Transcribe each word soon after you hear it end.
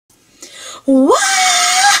Wahoo!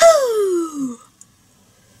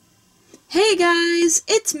 Hey guys,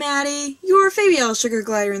 it's Maddy, your Fabielle Sugar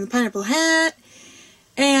Glider in the Pineapple Hat,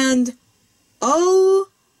 and oh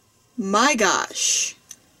my gosh,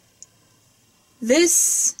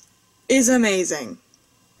 this is amazing.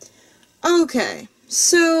 Okay,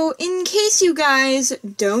 so in case you guys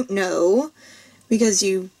don't know, because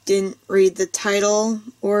you didn't read the title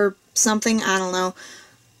or something, I don't know,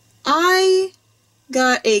 I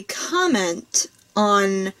got a comment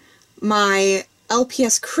on my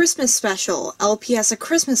LPS Christmas special, LPS A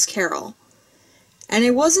Christmas Carol. And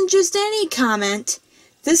it wasn't just any comment,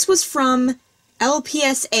 this was from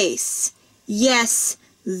LPSAce. Yes,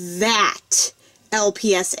 that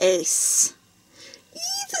LPSAce.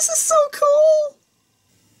 This is so cool!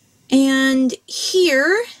 And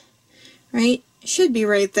here, right, should be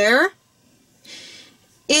right there,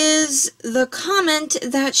 is the comment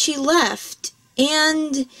that she left.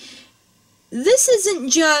 And this isn't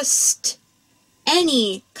just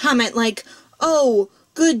any comment like, oh,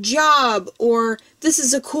 good job, or this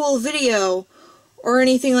is a cool video, or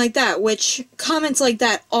anything like that, which comments like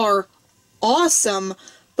that are awesome,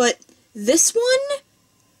 but this one,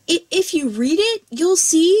 if you read it, you'll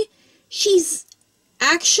see she's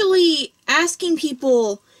actually asking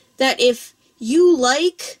people that if you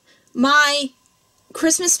like my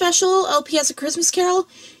Christmas special, LPS A Christmas Carol,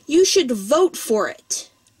 you should vote for it.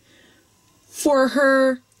 For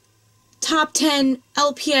her top 10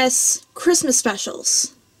 LPS Christmas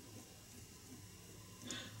specials.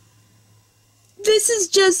 This is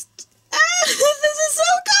just... this is so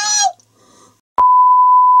cool!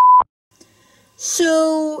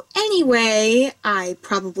 So, anyway, I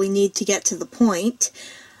probably need to get to the point.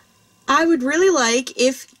 I would really like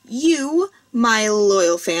if you, my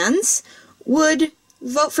loyal fans, would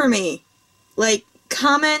vote for me. Like,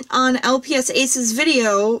 comment on LPSAce's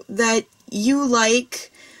video that you like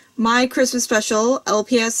my Christmas special,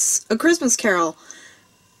 LPS A Christmas Carol.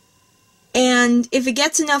 And if it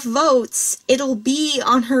gets enough votes, it'll be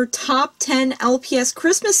on her top 10 LPS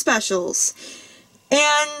Christmas specials.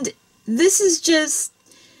 And this is just...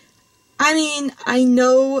 I mean, I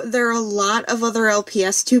know there are a lot of other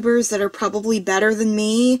LPS tubers that are probably better than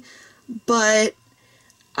me, but,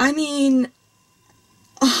 I mean...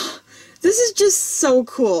 this is just so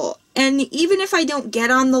cool. And even if I don't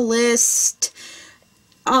get on the list,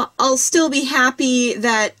 I'll still be happy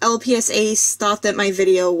that LPSAce thought that my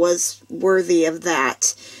video was worthy of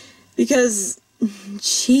that. Because,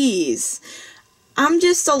 jeez, I'm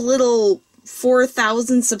just a little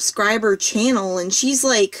 4,000 subscriber channel, and she's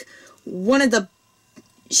like one of the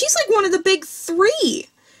big three.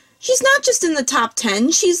 She's not just in the top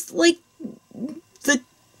 10, she's like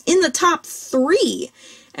in the top 3.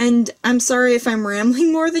 And I'm sorry if I'm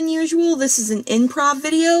rambling more than usual, this is an improv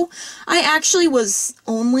video. I actually was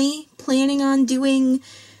only planning on doing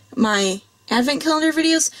my advent calendar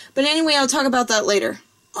videos, but anyway, I'll talk about that later.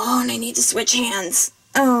 Oh, and I need to switch hands.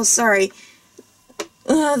 Oh, sorry.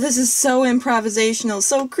 This is so improvisational,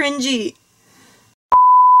 so cringy.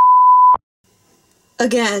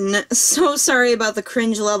 Again, so sorry about the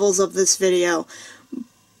cringe levels of this video.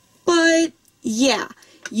 But, yeah.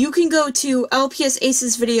 You can go to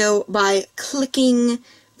LPSAce's video by clicking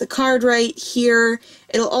the card right here.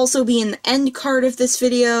 It'll also be in the end card of this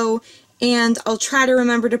video, and I'll try to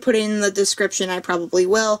remember to put it in the description. I probably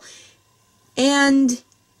will. And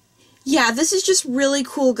yeah, this is just really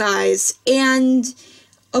cool, guys. And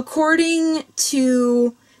according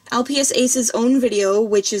to LPSAce's own video,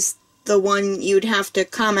 which is the one you'd have to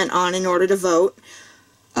comment on in order to vote,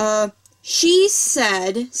 she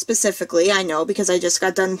said, specifically, I know because I just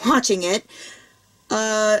got done watching it,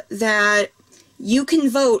 that you can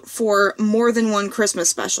vote for more than one Christmas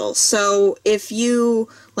special. So if you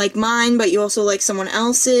like mine, but you also like someone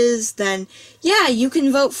else's, then yeah, you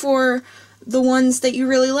can vote for the ones that you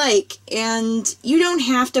really like. And you don't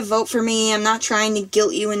have to vote for me. I'm not trying to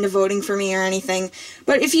guilt you into voting for me or anything.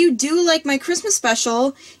 But if you do like my Christmas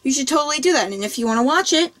special, you should totally do that. And if you want to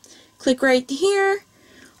watch it, click right here,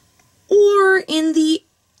 or in the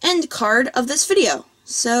end card of this video.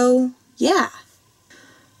 So, yeah.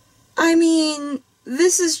 I mean,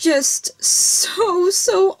 this is just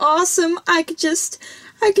so awesome. I could just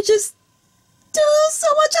do so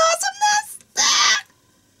much awesomeness. Ah!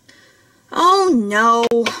 Oh no.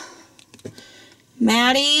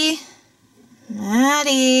 Maddy.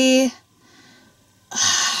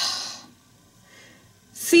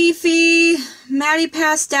 Fifi. Maddy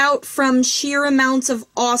passed out from sheer amounts of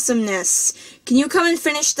awesomeness. Can you come and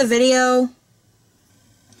finish the video?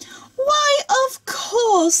 Why, of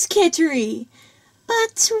course, Kittery.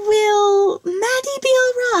 But will Maddy be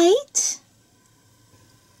alright?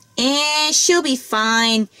 She'll be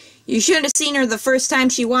fine. You should have seen her the first time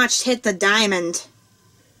she watched Hit the Diamond.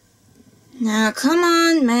 Now, come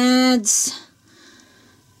on, Mads.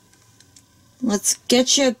 Let's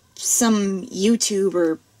get you some YouTube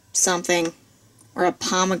or something. Or a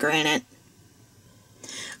pomegranate.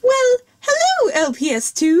 Well, hello,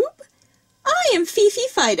 LPS Tube. I am Fifi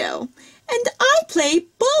Fido, and I play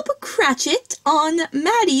Bob Cratchit on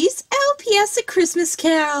Maddy's LPS A Christmas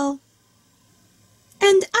Carol.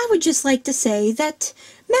 And I would just like to say that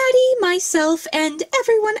Maddy, myself, and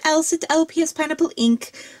everyone else at LPS Pineapple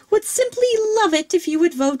Inc. would simply love it if you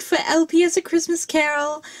would vote for LPS A Christmas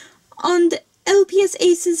Carol on the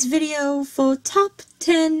LPSAce's video for Top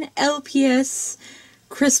 10 LPS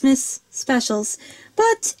Christmas Specials.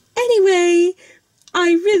 But anyway,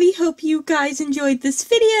 I really hope you guys enjoyed this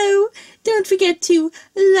video. Don't forget to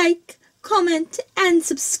like, comment, and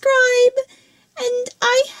subscribe. And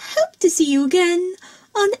I hope to see you again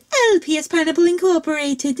on LPS Pineapple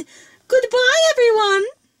Incorporated. Goodbye, everyone!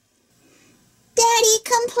 Daddy,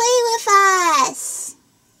 come play with us!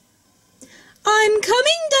 I'm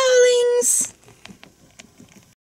coming, darlings!